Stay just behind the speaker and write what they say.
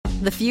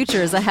The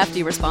future is a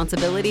hefty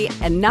responsibility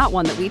and not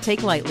one that we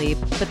take lightly.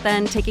 But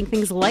then taking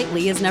things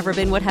lightly has never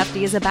been what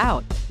Hefty is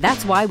about.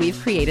 That's why we've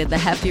created the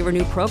Hefty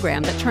Renew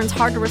program that turns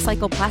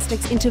hard-to-recycle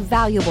plastics into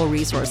valuable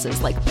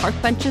resources like park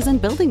benches and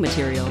building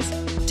materials.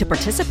 To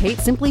participate,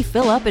 simply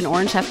fill up an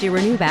orange Hefty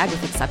Renew bag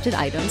with accepted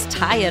items,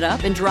 tie it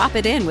up, and drop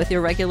it in with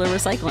your regular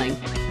recycling.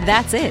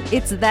 That's it.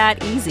 It's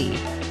that easy.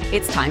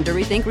 It's time to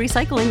rethink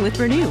recycling with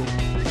Renew.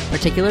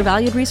 Particular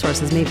valued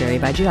resources may vary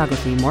by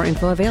geography. More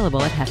info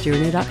available at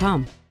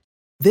heftyrenew.com.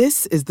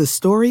 This is the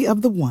story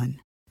of the one.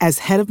 As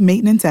head of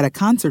maintenance at a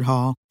concert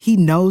hall, he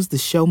knows the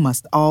show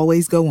must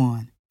always go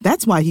on.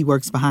 That's why he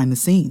works behind the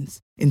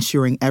scenes,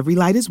 ensuring every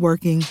light is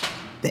working,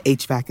 the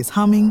HVAC is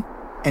humming,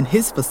 and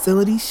his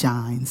facility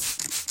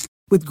shines.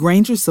 With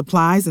Grainger's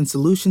supplies and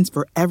solutions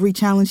for every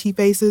challenge he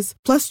faces,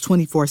 plus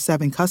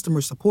 24/7 customer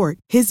support,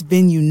 his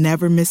venue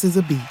never misses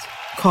a beat.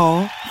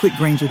 Call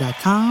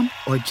quickgrainger.com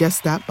or just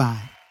stop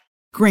by.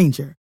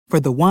 Grainger,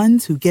 for the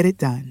ones who get it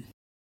done.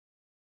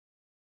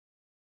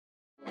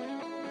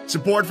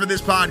 Support for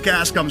this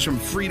podcast comes from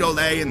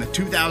Frito-Lay and the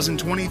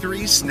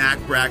 2023 Snack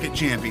Bracket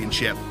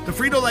Championship. The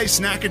Frito-Lay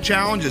Snack-A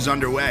Challenge is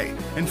underway,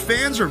 and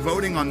fans are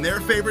voting on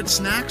their favorite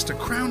snacks to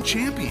crown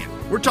champion.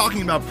 We're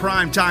talking about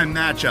prime-time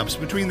matchups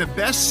between the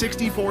best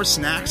 64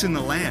 snacks in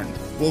the land.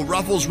 Will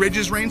Ruffles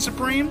Ridges reign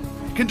supreme?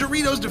 Can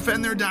Doritos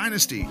defend their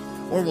dynasty?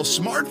 Or will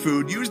Smart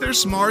Food use their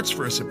smarts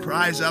for a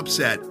surprise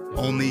upset?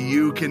 Only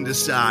you can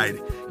decide.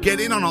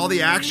 Get in on all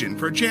the action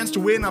for a chance to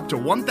win up to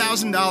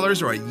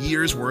 $1,000 or a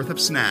year's worth of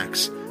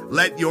snacks.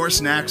 Let your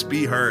snacks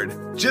be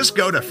heard. Just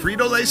go to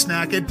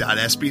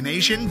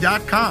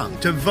fritolaysnacket.sbnation.com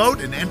to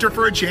vote and enter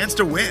for a chance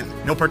to win.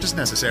 No purchase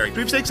necessary.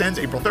 Sweepstakes ends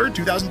April 3rd,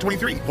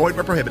 2023. Void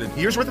where prohibited.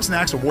 Year's worth of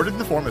snacks awarded in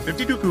the form of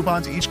 52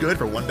 coupons, each good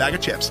for one bag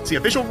of chips. See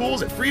official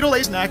rules at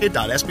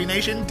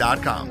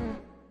fritolaysnacket.sbnation.com.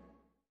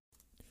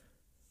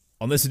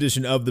 On this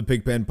edition of the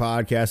Pigpen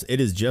Podcast,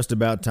 it is just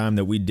about time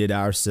that we did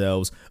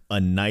ourselves a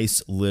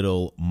nice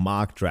little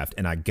mock draft.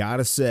 And I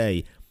gotta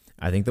say,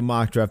 I think the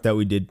mock draft that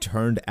we did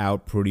turned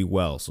out pretty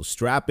well. So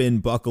strap in,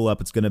 buckle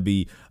up. It's going to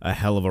be a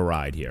hell of a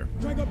ride here.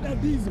 Drink up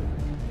that diesel.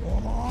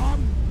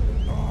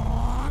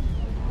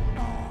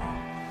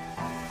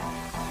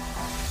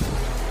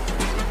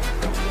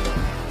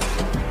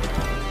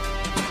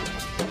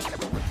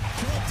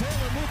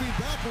 Taylor moving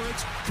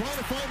backwards, trying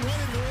to find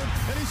running room,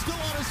 and he's still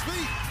on his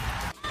feet.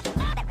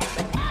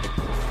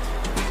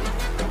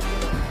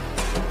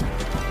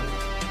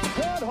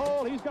 Good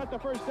hole. He's got the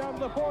first down to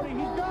the 40. He's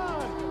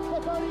gone.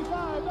 The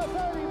 35, the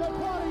 30, the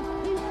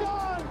 20. He's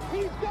gone.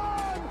 He's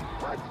gone.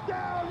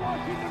 Touchdown,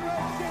 Washington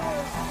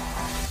Redskins.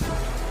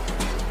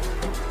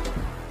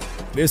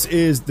 This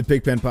is the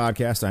Pigpen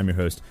Podcast. I'm your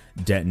host,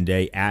 Denton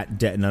Day, at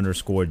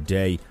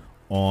Denton_Day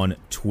on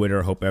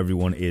Twitter. Hope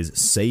everyone is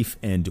safe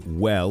and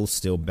well,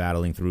 still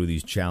battling through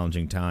these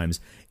challenging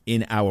times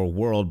in our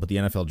world, but the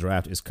NFL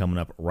draft is coming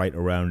up right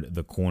around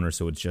the corner,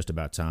 so it's just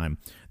about time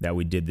that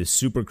we did this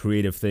super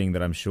creative thing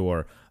that I'm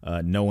sure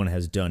no one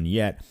has done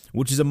yet,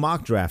 which is a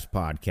mock draft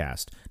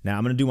podcast. Now,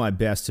 I'm going to do my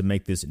best to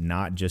make this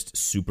not just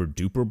super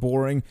duper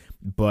boring,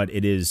 but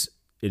it is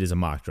a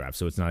mock draft,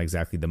 so it's not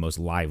exactly the most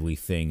lively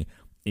thing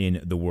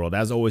in the world.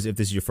 As always, if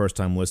this is your first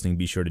time listening,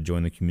 be sure to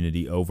join the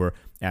community over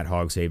at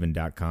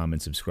hogshaven.com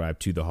and subscribe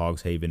to the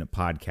Hogs Haven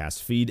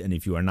podcast feed. And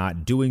if you are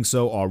not doing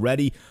so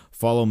already,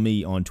 follow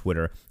me on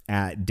Twitter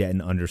at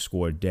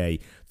Denton_Day.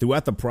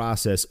 Throughout the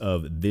process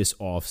of this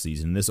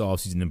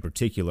offseason in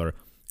particular,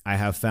 I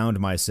have found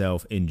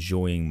myself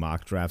enjoying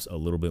mock drafts a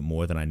little bit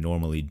more than I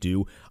normally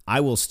do. I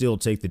will still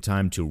take the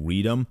time to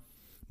read them,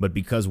 but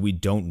because we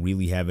don't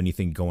really have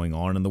anything going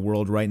on in the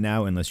world right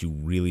now, unless you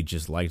really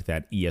just liked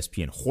that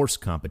ESPN horse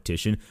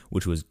competition,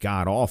 which was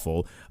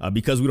god-awful,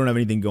 because we don't have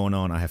anything going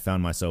on, I have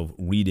found myself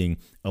reading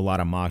a lot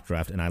of mock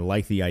draft, and I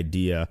like the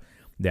idea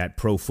that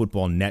Pro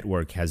Football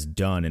Network has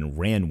done and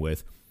ran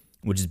with,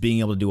 which is being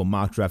able to do a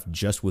mock draft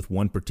just with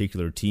one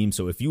particular team.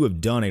 So if you have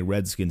done a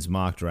Redskins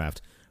mock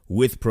draft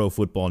with Pro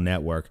Football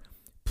Network,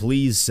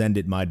 please send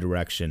it my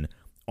direction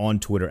on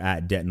Twitter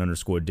at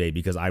Denton_Day,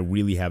 because I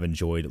really have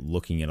enjoyed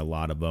looking at a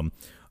lot of them.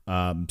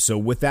 So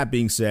with that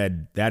being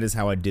said, that is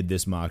how I did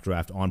this mock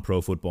draft on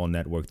Pro Football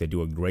Network. They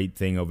do a great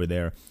thing over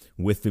there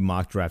with the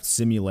mock draft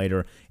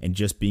simulator and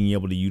just being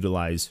able to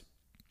utilize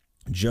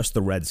just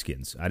the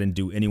Redskins. I didn't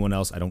do anyone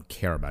else. I don't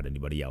care about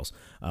anybody else.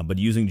 But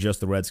using just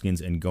the Redskins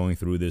and going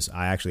through this,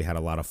 I actually had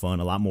a lot of fun,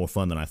 a lot more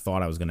fun than I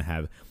thought I was going to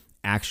have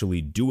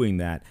actually doing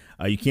that.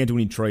 You can't do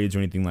any trades or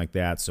anything like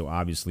that, so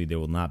obviously there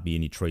will not be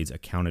any trades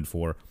accounted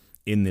for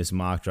in this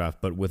mock draft.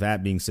 But with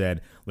that being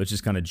said, let's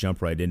just kind of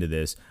jump right into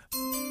this.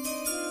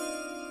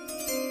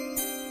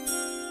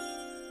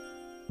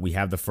 We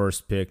have the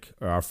first pick.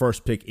 Our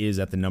first pick is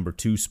at the number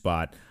 2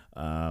 spot.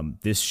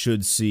 This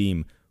should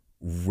seem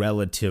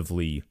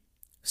relatively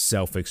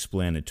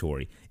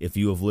self-explanatory. If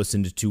you have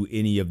listened to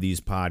any of these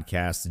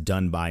podcasts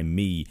done by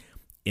me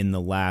in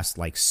the last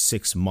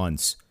 6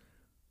 months,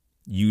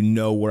 you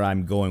know where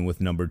I'm going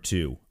with number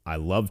 2. I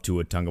love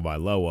Tua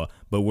Tagovailoa,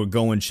 but we're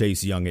going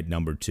Chase Young at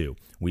number 2.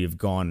 We have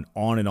gone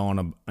on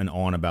and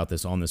on about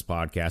this on this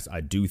podcast.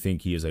 I do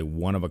think he is a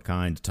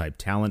one-of-a-kind type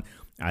talent.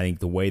 I think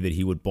the way that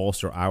he would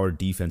bolster our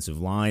defensive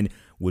line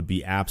would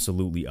be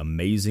absolutely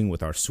amazing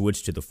with our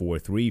switch to the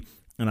 4-3.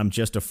 And I'm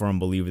just a firm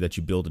believer that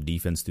you build a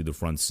defense through the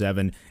front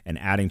 7, and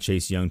adding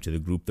Chase Young to the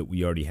group that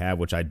we already have,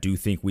 which I do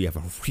think we have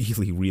a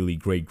really, really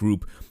great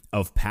group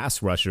of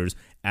pass rushers.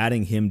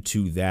 Adding him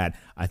to that,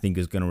 I think,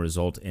 is going to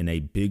result in a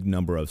big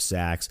number of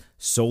sacks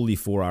solely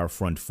for our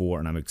front 4,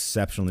 and I'm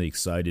exceptionally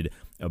excited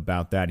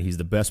about that. He's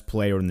the best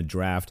player in the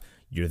draft.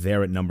 You're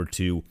there at number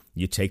 2.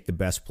 You take the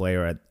best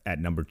player at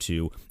number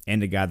 2,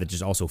 and a guy that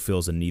just also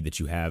fills a need that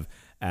you have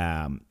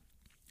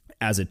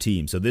as a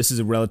team. So this is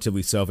a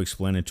relatively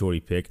self-explanatory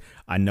pick.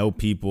 I know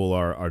people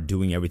are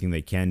doing everything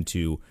they can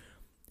to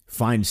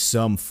find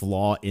some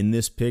flaw in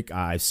this pick.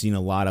 I've seen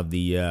a lot of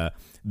the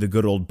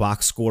good old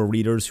box score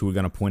readers who are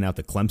going to point out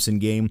the Clemson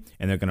game,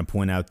 and they're going to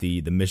point out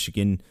the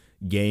Michigan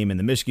game. And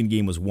the Michigan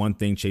game was one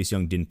thing. Chase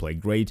Young didn't play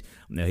great.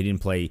 He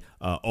didn't play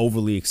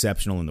overly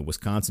exceptional in the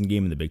Wisconsin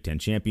game in the Big Ten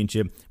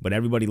Championship. But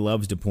everybody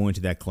loves to point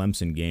to that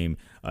Clemson game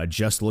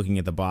just looking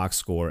at the box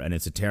score, and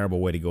it's a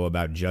terrible way to go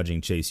about judging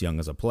Chase Young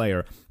as a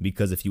player,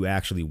 because if you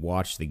actually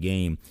watch the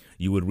game,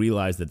 you would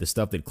realize that the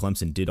stuff that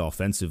Clemson did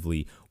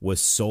offensively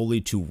was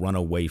solely to run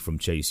away from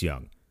Chase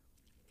Young.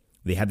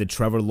 They had the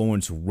Trevor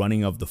Lawrence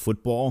running of the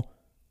football.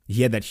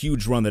 He had that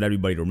huge run that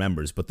everybody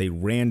remembers, but they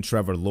ran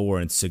Trevor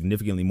Lawrence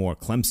significantly more,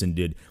 Clemson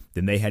did,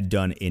 than they had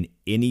done in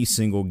any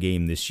single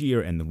game this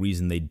year, and the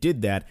reason they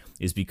did that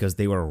is because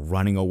they were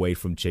running away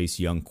from Chase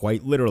Young,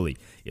 quite literally.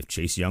 If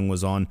Chase Young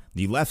was on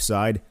the left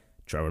side,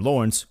 Trevor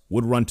Lawrence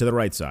would run to the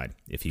right side.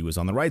 If he was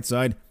on the right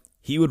side,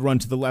 he would run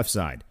to the left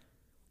side.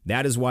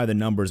 That is why the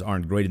numbers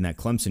aren't great in that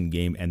Clemson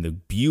game, and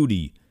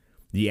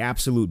the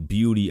absolute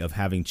beauty of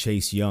having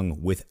Chase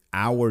Young with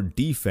our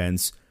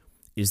defense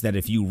is that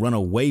if you run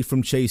away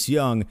from Chase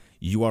Young,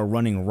 you are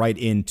running right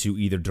into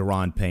either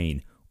Daron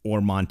Payne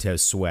or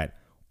Montez Sweat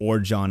or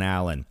John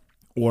Allen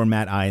or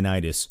Matt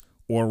Ioannidis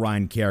or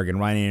Ryan Kerrigan,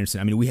 Ryan Anderson.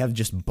 I mean, we have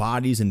just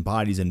bodies and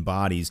bodies and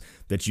bodies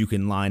that you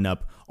can line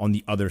up on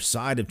the other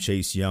side of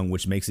Chase Young,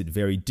 which makes it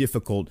very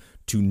difficult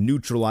to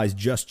neutralize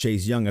just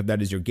Chase Young if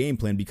that is your game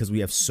plan, because we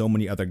have so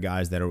many other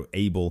guys that are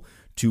able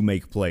to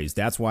make plays.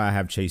 That's why I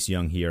have Chase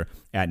Young here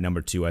at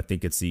number 2. I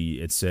think it's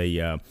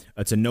a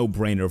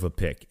no-brainer of a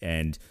pick.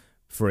 And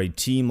for a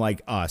team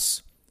like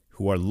us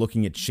who are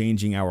looking at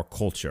changing our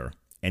culture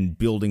and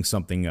building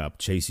something up,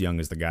 Chase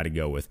Young is the guy to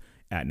go with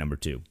at number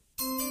 2.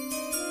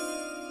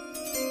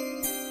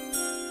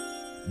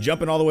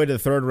 Jumping all the way to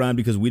the 3rd round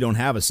because we don't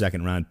have a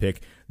 2nd round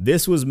pick.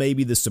 This was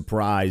maybe the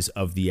surprise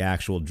of the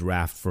actual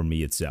draft for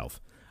me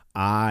itself.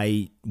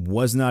 I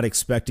was not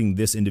expecting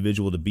this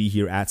individual to be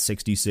here at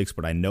 66,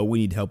 but I know we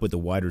need help with the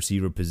wide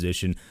receiver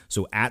position.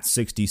 So at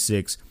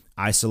 66,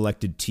 I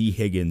selected T.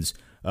 Higgins,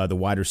 the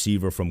wide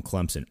receiver from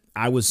Clemson.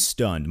 I was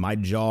stunned. My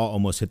jaw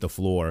almost hit the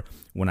floor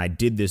when I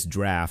did this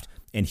draft,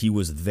 and he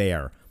was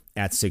there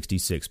at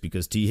 66,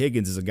 because T.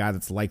 Higgins is a guy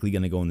that's likely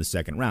going to go in the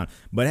 2nd round.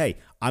 But hey,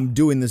 I'm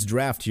doing this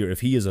draft here.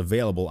 If he is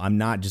available, I'm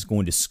not just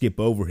going to skip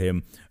over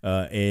him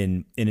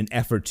in an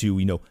effort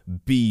to,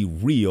 be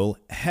real.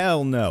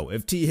 Hell no.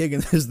 If T.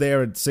 Higgins is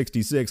there at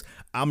 66,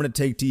 I'm going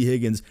to take T.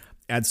 Higgins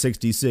at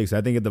 66.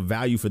 I think that the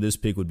value for this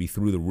pick would be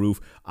through the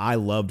roof. I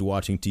loved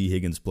watching T.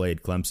 Higgins play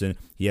at Clemson.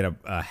 He had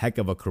a heck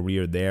of a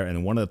career there,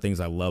 and one of the things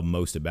I love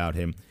most about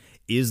him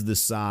is the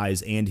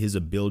size and his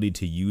ability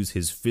to use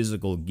his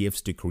physical gifts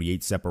to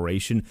create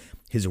separation.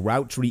 His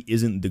route tree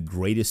isn't the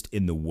greatest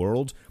in the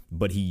world,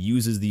 but he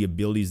uses the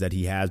abilities that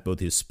he has, both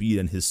his speed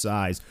and his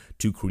size,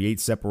 to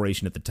create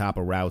separation at the top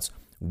of routes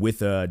with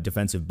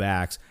defensive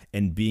backs,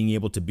 and being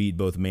able to beat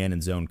both man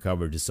and zone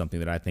coverage is something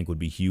that I think would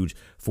be huge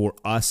for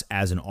us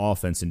as an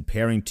offense. And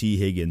pairing T.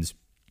 Higgins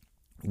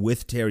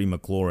with Terry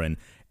McLaurin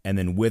and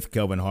then with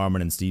Kelvin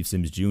Harmon and Steve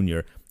Sims Jr.,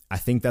 I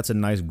think that's a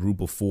nice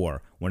group of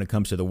 4 when it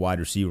comes to the wide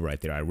receiver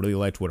right there. I really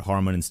liked what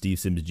Harmon and Steve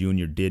Sims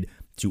Jr. did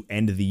to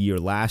end the year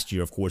last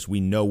year. Of course, we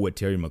know what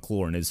Terry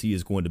McLaurin is. He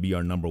is going to be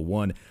our number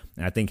 1.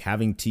 And I think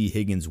having T.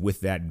 Higgins with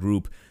that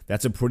group,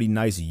 that's a pretty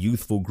nice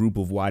youthful group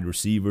of wide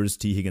receivers.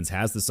 T. Higgins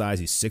has the size.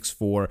 He's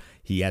 6'4".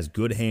 He has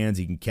good hands.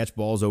 He can catch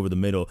balls over the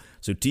middle.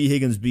 So T.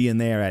 Higgins being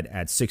there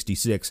at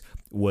 66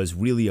 was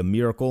really a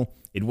miracle.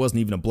 It wasn't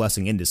even a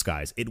blessing in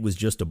disguise. It was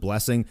just a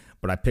blessing,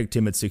 but I picked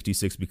him at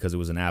 66 because it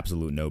was an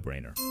absolute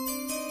no-brainer.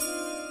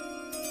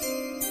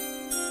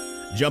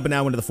 Jumping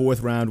now into the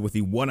 4th round with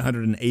the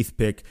 108th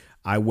pick,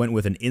 I went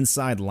with an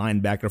inside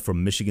linebacker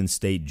from Michigan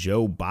State,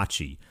 Joe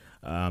Bachie.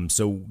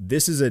 So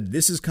this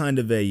is kind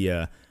of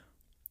a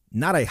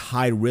not a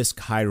high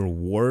risk, high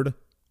reward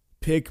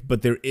pick,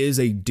 but there is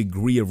a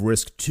degree of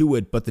risk to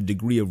it, but the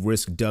degree of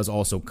risk does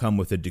also come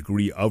with a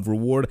degree of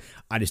reward.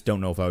 I just don't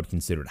know if I would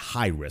consider it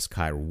high risk,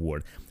 high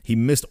reward. He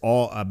missed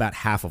about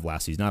half of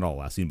last season, not all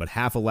last season, but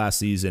half of last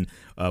season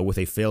with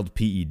a failed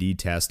PED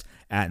test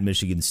at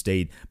Michigan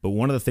State. But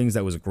one of the things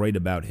that was great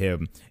about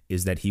him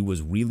is that he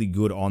was really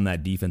good on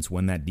that defense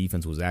when that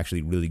defense was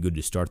actually really good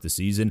to start the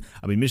season.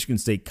 I mean, Michigan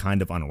State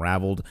kind of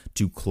unraveled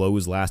to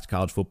close last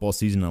college football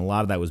season, and a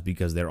lot of that was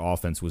because their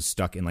offense was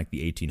stuck in like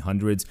the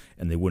 1800s,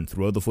 and they wouldn't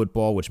throw the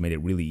football, which made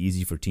it really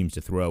easy for teams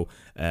to throw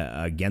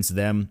against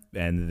them,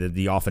 and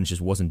the offense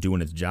just wasn't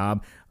doing its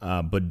job.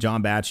 But Joe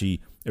Bachie,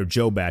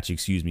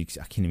 excuse me,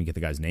 I can't even get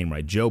the guy's name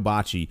right. Joe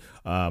Bachie,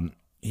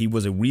 he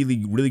was a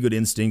really, really good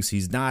instincts.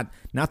 He's not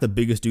the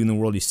biggest dude in the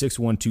world. He's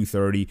 6'1",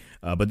 230,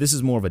 but this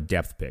is more of a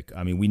depth pick.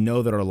 I mean, we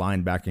know that our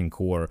linebacking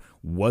core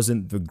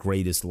wasn't the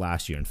greatest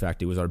last year. In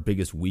fact, it was our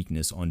biggest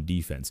weakness on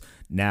defense.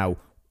 Now,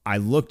 I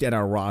looked at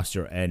our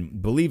roster,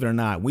 and believe it or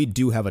not, we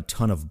do have a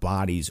ton of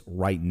bodies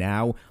right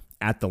now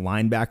at the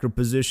linebacker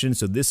position,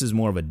 so this is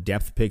more of a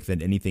depth pick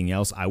than anything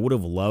else. I would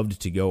have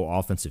loved to go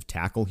offensive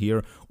tackle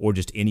here or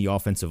just any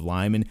offensive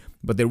lineman,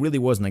 but there really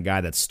wasn't a guy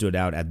that stood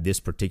out at this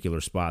particular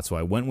spot, so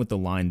I went with the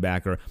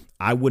linebacker.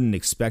 I wouldn't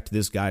expect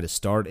this guy to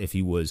start if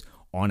he was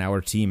on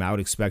our team. I would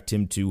expect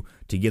him to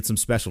get some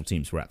special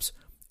teams reps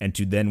and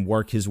to then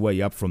work his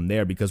way up from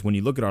there, because when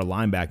you look at our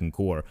linebacking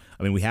core,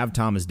 I mean, we have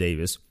Thomas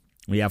Davis,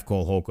 we have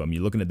Cole Holcomb.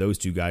 You're looking at those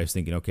two guys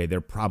thinking, okay, they're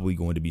probably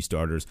going to be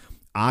starters.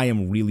 I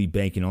am really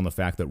banking on the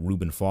fact that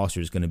Reuben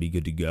Foster is going to be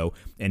good to go,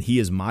 and he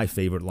is my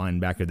favorite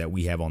linebacker that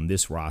we have on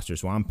this roster,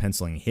 so I'm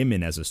penciling him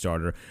in as a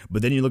starter.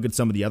 But then you look at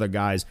some of the other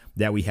guys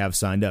that we have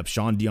signed up: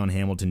 Sean Dion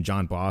Hamilton,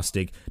 John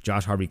Bostic,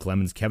 Josh Harvey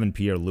Clemens, Kevin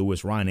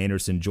Pierre-Lewis, Ryan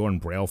Anderson, Jordan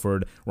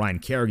Brailford, Ryan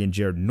Kerrigan,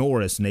 Jared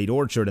Norris, Nate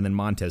Orchard, and then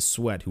Montez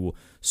Sweat, who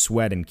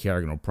Sweat and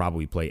Kerrigan will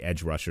probably play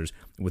edge rushers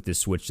with this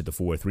switch to the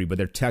 4-3, but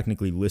they're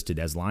technically listed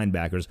as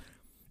linebackers.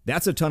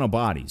 That's a ton of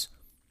bodies.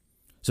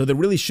 So there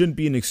really shouldn't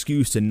be an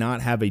excuse to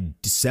not have a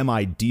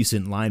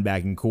semi-decent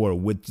linebacking core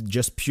with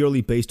just purely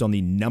based on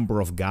the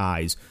number of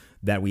guys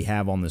that we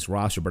have on this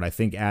roster. But I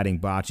think adding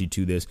Bachie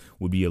to this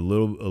would be a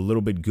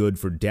little bit good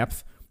for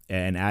depth,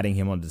 and adding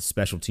him onto the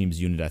special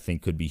teams unit I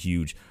think could be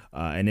huge.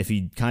 And if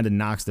he kind of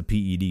knocks the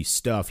PED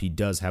stuff, he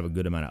does have a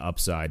good amount of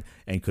upside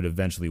and could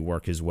eventually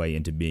work his way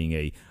into being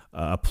a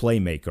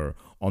playmaker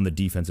on the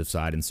defensive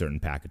side in certain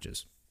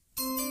packages.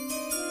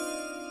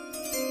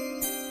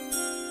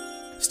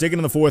 Sticking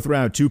in the fourth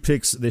round, 2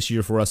 picks this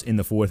year for us in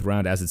the fourth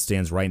round as it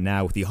stands right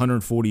now. With the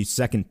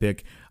 142nd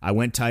pick, I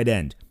went tight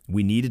end.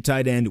 We need a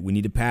tight end. We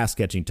need a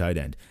pass-catching tight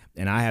end.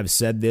 And I have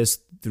said this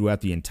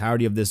throughout the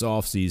entirety of this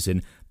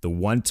offseason. The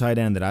one tight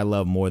end that I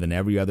love more than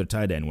every other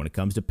tight end when it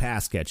comes to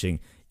pass-catching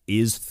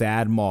is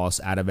Thad Moss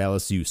out of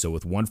LSU. So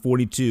with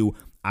 142,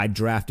 I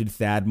drafted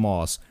Thad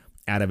Moss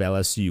out of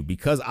LSU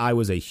because I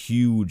was a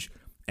huge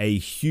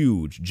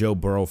Joe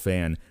Burrow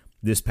fan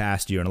this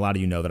past year, and a lot of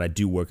you know that I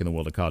do work in the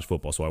world of college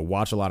football, so I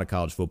watch a lot of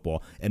college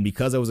football, and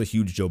because I was a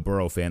huge Joe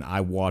Burrow fan,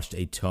 I watched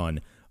a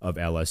ton of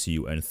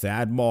LSU, and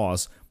Thad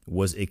Moss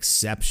was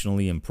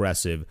exceptionally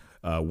impressive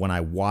when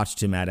I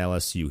watched him at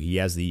LSU. He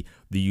has the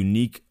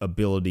unique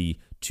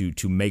ability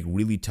to make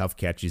really tough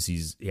catches.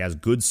 He has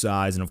good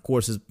size, and of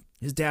course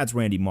his dad's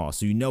Randy Moss,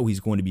 so you know he's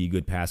going to be a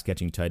good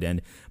pass-catching tight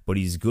end, but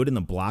he's good in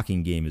the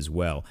blocking game as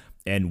well.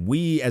 And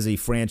we, as a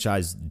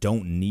franchise,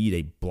 don't need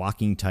a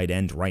blocking tight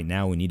end right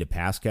now. We need a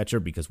pass catcher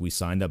because we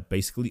signed up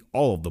basically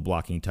all of the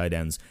blocking tight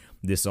ends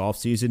this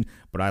offseason.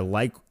 But I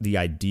like the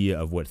idea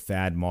of what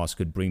Thad Moss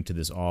could bring to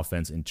this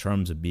offense in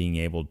terms of being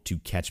able to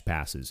catch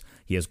passes.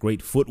 He has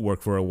great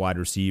footwork for a wide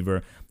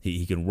receiver.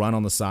 He can run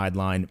on the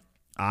sideline.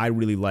 I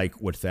really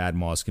like what Thad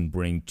Moss can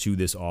bring to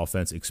this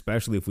offense,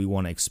 especially if we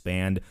want to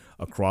expand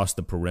across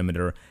the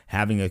perimeter.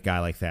 Having a guy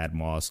like Thad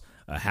Moss,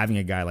 having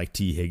a guy like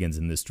T. Higgins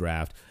in this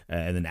draft,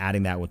 and then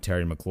adding that with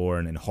Terry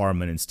McLaurin and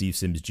Harmon and Steve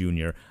Sims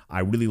Jr.,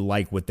 I really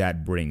like what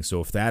that brings.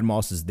 So if Thad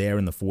Moss is there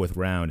in the fourth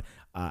round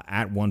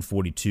at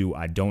 142,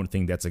 I don't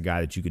think that's a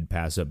guy that you could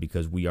pass up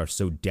because we are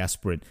so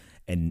desperate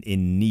and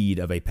in need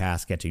of a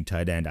pass-catching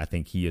tight end. I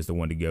think he is the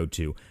one to go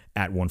to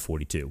at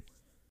 142.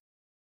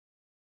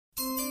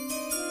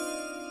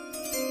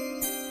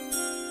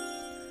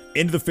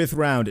 Into the fifth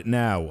round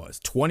now,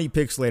 20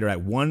 picks later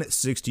at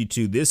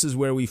 162. This is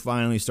where we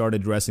finally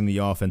started addressing the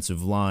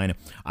offensive line.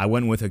 I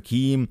went with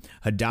Hakeem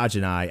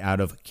Hajdani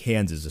out of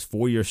Kansas, a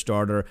 4-year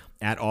starter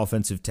at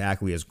offensive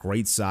tackle. He has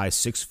great size,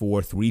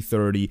 6'4",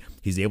 330.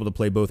 He's able to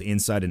play both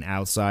inside and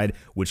outside,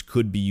 which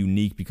could be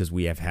unique because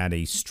we have had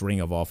a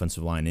string of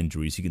offensive line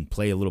injuries. He can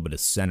play a little bit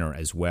of center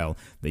as well.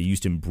 They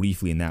used him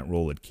briefly in that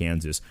role at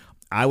Kansas.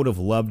 I would have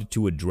loved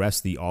to address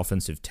the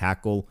offensive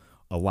tackle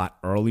a lot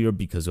earlier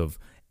because of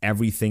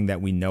everything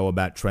that we know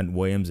about Trent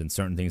Williams and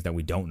certain things that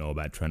we don't know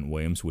about Trent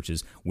Williams, which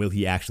is, will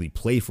he actually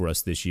play for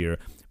us this year?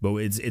 But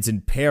it's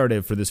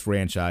imperative for this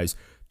franchise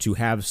to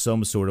have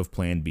some sort of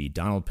plan B.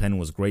 Donald Penn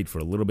was great for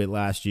a little bit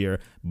last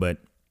year, but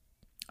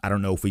I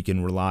don't know if we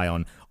can rely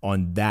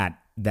on that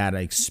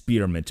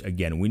experiment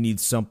again. We need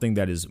something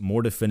that is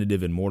more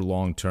definitive and more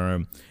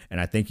long-term,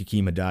 and I think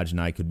Hakeem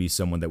Hajdani could be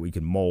someone that we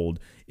could mold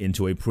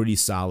into a pretty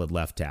solid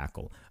left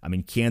tackle. I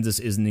mean, Kansas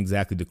isn't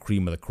exactly the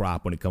cream of the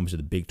crop when it comes to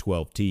the Big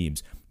 12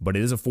 teams, but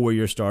it is a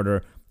 4-year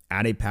starter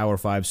at a Power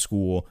 5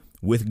 school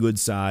with good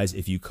size.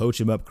 If you coach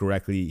him up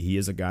correctly, he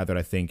is a guy that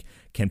I think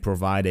can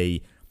provide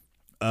a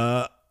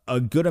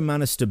good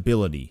amount of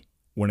stability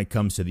when it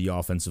comes to the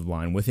offensive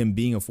line. With him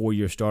being a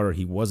 4-year starter,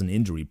 he wasn't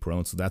injury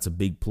prone, so that's a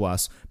big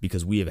plus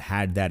because we have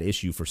had that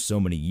issue for so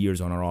many years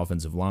on our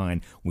offensive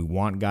line. We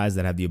want guys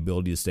that have the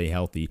ability to stay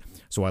healthy.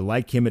 So I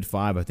like him at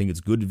 5. I think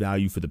it's good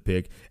value for the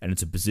pick, and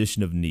it's a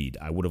position of need.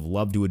 I would have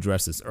loved to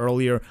address this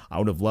earlier. I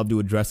would have loved to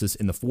address this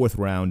in the 4th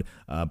round,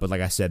 but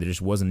like I said, there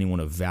just wasn't anyone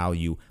of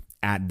value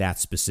at that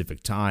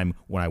specific time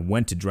when I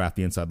went to draft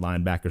the inside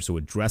linebacker. So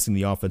addressing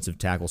the offensive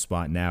tackle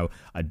spot now,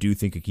 I do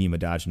think Hakeem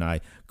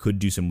Adeniji could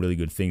do some really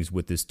good things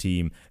with this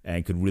team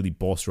and could really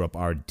bolster up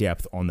our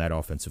depth on that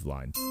offensive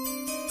line.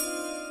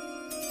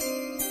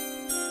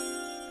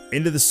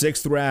 Into the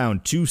 6th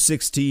round,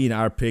 216,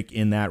 our pick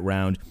in that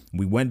round.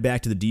 We went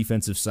back to the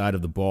defensive side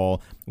of the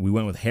ball. We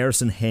went with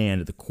Harrison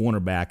Hand, the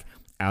cornerback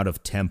out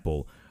of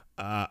Temple.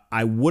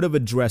 I would have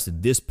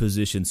addressed this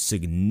position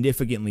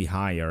significantly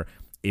higher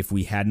if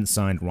we hadn't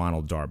signed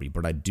Ronald Darby,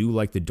 but I do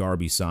like the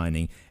Darby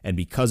signing, and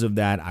because of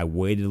that, I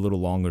waited a little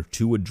longer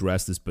to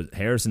address this. But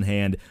Harrison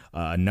Hand,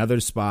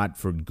 another spot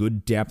for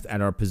good depth at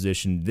our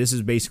position. This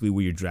is basically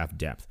where you draft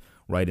depth,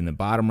 right? In the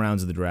bottom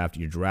rounds of the draft,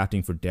 you're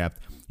drafting for depth.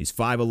 He's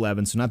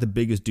 5'11", so not the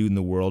biggest dude in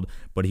the world,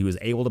 but he was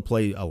able to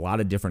play a lot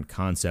of different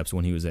concepts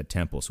when he was at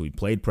Temple. So he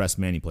played press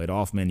man, he played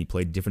off man, he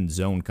played different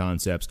zone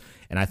concepts,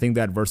 and I think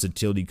that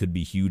versatility could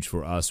be huge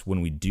for us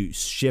when we do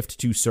shift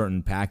to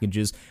certain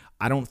packages.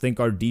 I don't think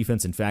our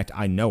defense, in fact,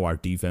 I know our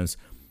defense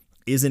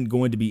isn't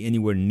going to be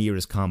anywhere near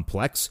as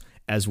complex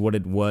as what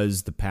it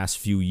was the past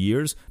few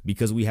years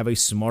because we have a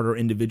smarter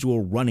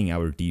individual running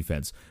our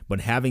defense.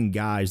 But having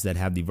guys that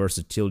have the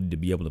versatility to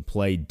be able to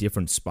play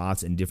different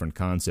spots and different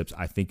concepts,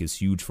 I think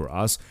is huge for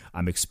us.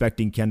 I'm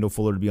expecting Kendall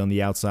Fuller to be on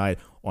the outside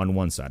on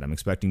one side. I'm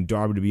expecting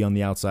Darby to be on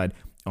the outside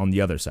on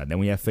the other side. Then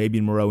we have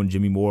Fabian Moreau and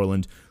Jimmy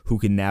Moreland who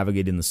can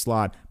navigate in the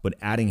slot, but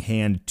adding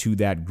Hand to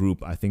that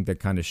group, I think that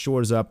kind of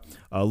shores up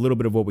a little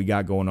bit of what we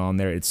got going on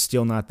there. It's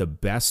still not the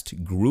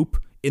best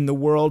group in the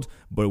world,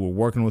 but we're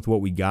working with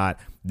what we got.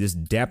 This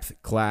depth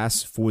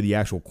class for the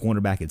actual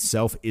cornerback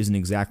itself isn't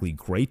exactly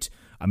great.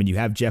 I mean, you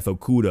have Jeff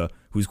Okudah,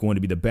 who's going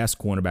to be the best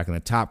cornerback and the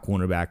top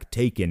cornerback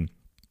taken,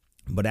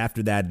 but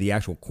after that, the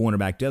actual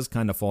cornerback does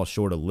kind of fall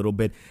short a little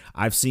bit.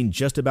 I've seen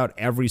just about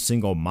every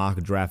single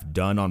mock draft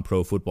done on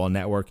Pro Football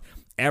Network.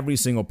 Every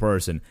single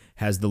person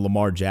has the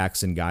Lamar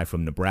Jackson guy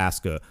from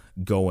Nebraska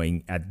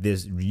going at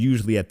this,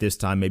 usually at this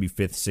time, maybe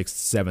 5th, 6th,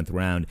 7th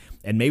round.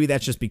 And maybe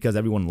that's just because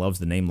everyone loves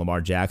the name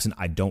Lamar Jackson.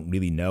 I don't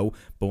really know.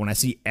 But when I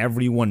see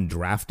everyone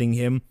drafting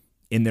him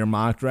in their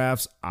mock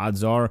drafts,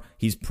 odds are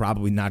he's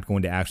probably not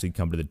going to actually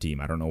come to the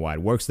team. I don't know why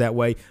it works that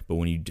way, but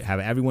when you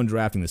have everyone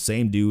drafting the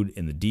same dude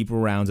in the deeper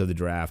rounds of the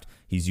draft,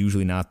 he's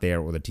usually not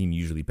there or the team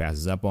usually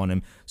passes up on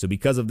him. So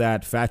because of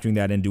that, factoring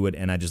that into it,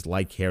 and I just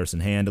like Harrison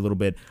Hand a little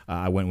bit,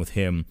 I went with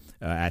him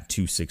at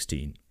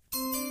 216.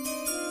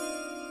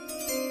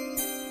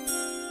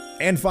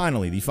 And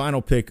finally, the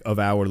final pick of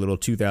our little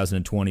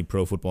 2020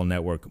 Pro Football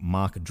Network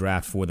mock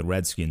draft for the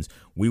Redskins.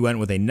 We went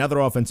with another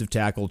offensive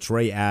tackle,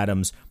 Trey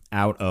Adams,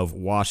 out of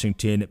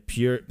Washington.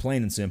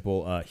 Plain and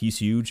simple, he's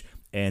huge,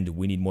 and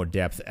we need more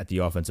depth at the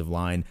offensive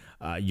line.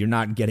 You're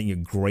not getting a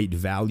great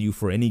value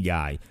for any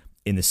guy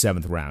in the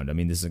 7th round. I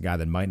mean, this is a guy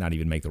that might not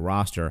even make the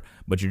roster,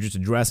 but you're just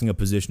addressing a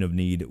position of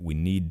need. We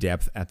need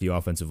depth at the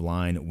offensive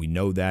line. We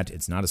know that.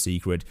 It's not a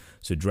secret.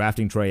 So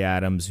drafting Trey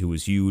Adams, who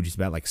is huge, he's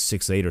about like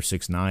 6'8" or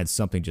 6'9",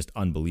 something just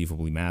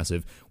unbelievably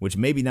massive, which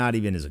maybe not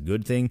even is a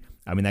good thing.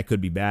 I mean, that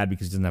could be bad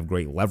because he doesn't have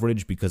great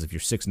leverage, because if you're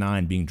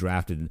 6'9" being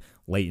drafted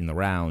late in the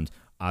round,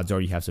 odds are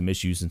you have some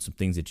issues and some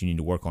things that you need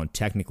to work on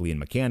technically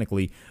and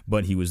mechanically,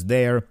 but he was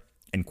there.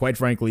 And quite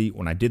frankly,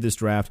 when I did this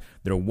draft,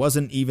 there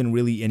wasn't even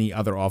really any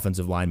other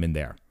offensive linemen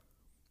there.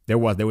 There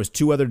was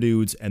 2 other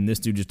dudes, and this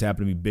dude just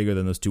happened to be bigger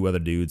than those 2 other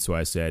dudes, so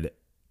I said,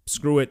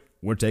 screw it,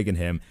 we're taking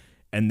him,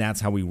 and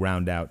that's how we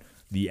round out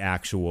the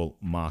actual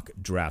mock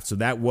draft. So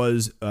that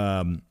was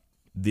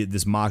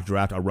this mock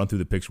draft. I'll run through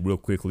the picks real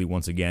quickly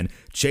once again.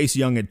 Chase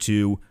Young at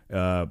 2,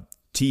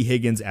 T.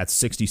 Higgins at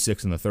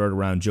 66 in the 3rd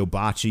round, Joe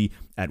Bacci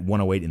at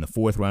 108 in the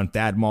 4th round,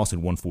 Thad Moss at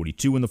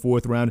 142 in the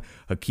 4th round,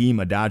 Hakeem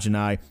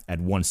Adeniji at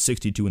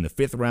 162 in the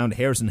 5th round,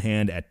 Harrison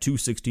Hand at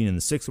 216 in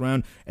the 6th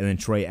round, and then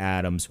Trey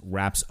Adams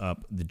wraps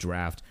up the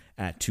draft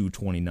at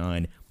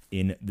 229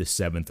 in the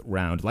 7th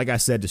round. Like I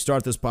said, to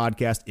start this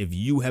podcast, if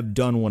you have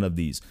done one of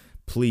these,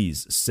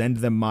 please send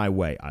them my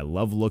way. I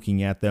love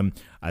looking at them.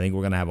 I think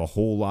we're going to have a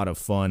whole lot of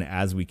fun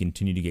as we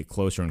continue to get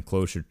closer and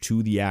closer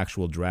to the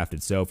actual draft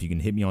itself. You can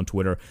hit me on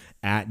Twitter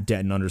at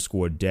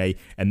Denton_Day.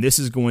 And this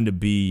is going to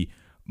be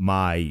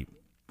my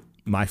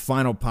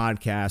final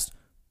podcast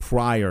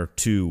prior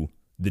to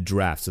the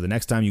draft. So the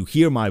next time you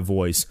hear my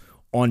voice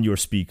on your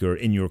speaker,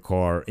 in your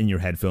car, in your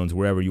headphones,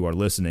 wherever you are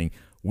listening,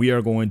 we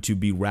are going to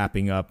be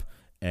wrapping up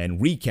and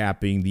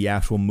recapping the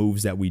actual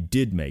moves that we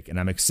did make. And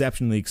I'm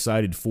exceptionally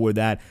excited for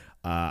that.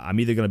 I'm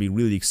either going to be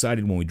really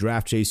excited when we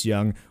draft Chase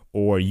Young,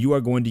 or you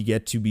are going to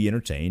get to be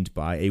entertained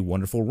by a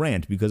wonderful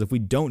rant, because if we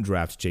don't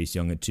draft Chase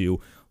Young at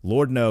 2,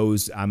 Lord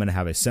knows I'm going to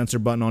have a censor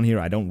button on here.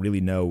 I don't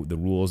really know the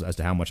rules as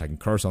to how much I can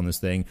curse on this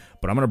thing,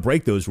 but I'm going to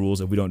break those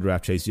rules if we don't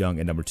draft Chase Young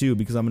at number 2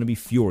 because I'm going to be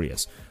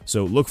furious.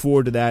 So look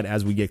forward to that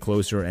as we get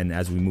closer and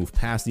as we move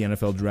past the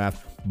NFL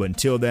draft. But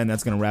until then,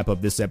 that's going to wrap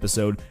up this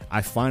episode.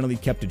 I finally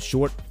kept it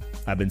short.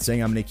 I've been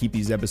saying I'm going to keep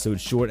these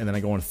episodes short, and then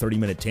I go on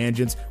 30-minute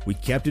tangents. We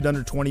kept it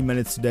under 20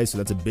 minutes today, so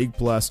that's a big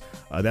plus.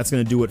 That's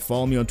going to do it.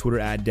 Follow me on Twitter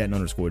at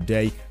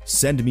Denton_Day.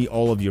 Send me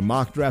all of your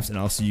mock drafts, and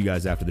I'll see you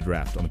guys after the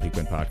draft on the Pick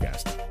Ben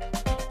Podcast.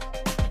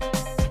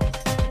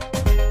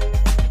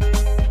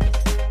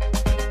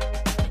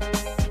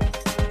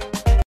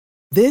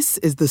 This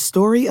is the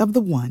story of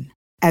the one.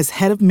 As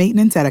head of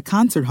maintenance at a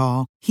concert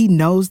hall, he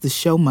knows the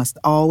show must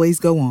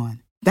always go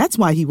on. That's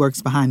why he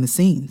works behind the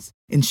scenes,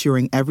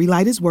 ensuring every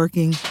light is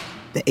working,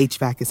 the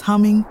HVAC is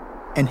humming,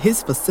 and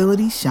his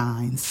facility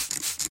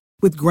shines.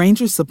 With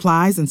Grainger's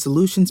supplies and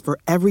solutions for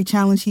every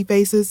challenge he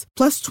faces,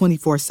 plus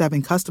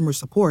 24/7 customer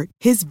support,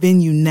 his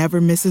venue never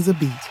misses a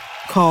beat.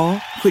 Call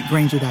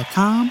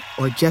quickgrainger.com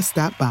or just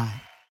stop by.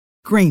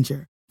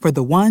 Grainger, for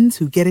the ones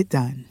who get it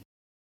done.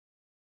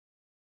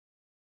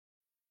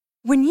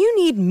 When you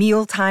need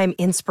mealtime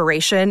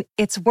inspiration,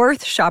 it's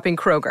worth shopping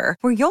Kroger,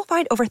 where you'll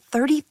find over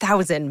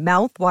 30,000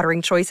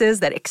 mouth-watering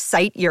choices that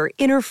excite your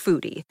inner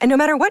foodie. And no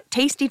matter what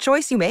tasty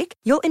choice you make,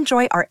 you'll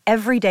enjoy our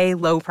everyday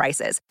low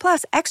prices,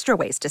 plus extra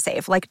ways to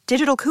save, like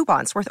digital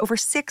coupons worth over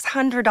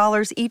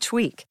 $600 each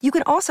week. You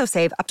can also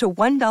save up to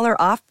 $1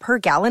 off per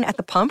gallon at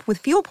the pump with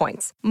fuel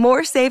points.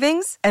 More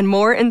savings and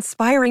more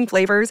inspiring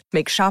flavors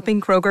make shopping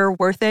Kroger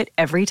worth it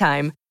every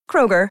time.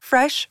 Kroger,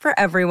 fresh for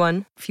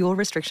everyone. Fuel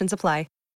restrictions apply.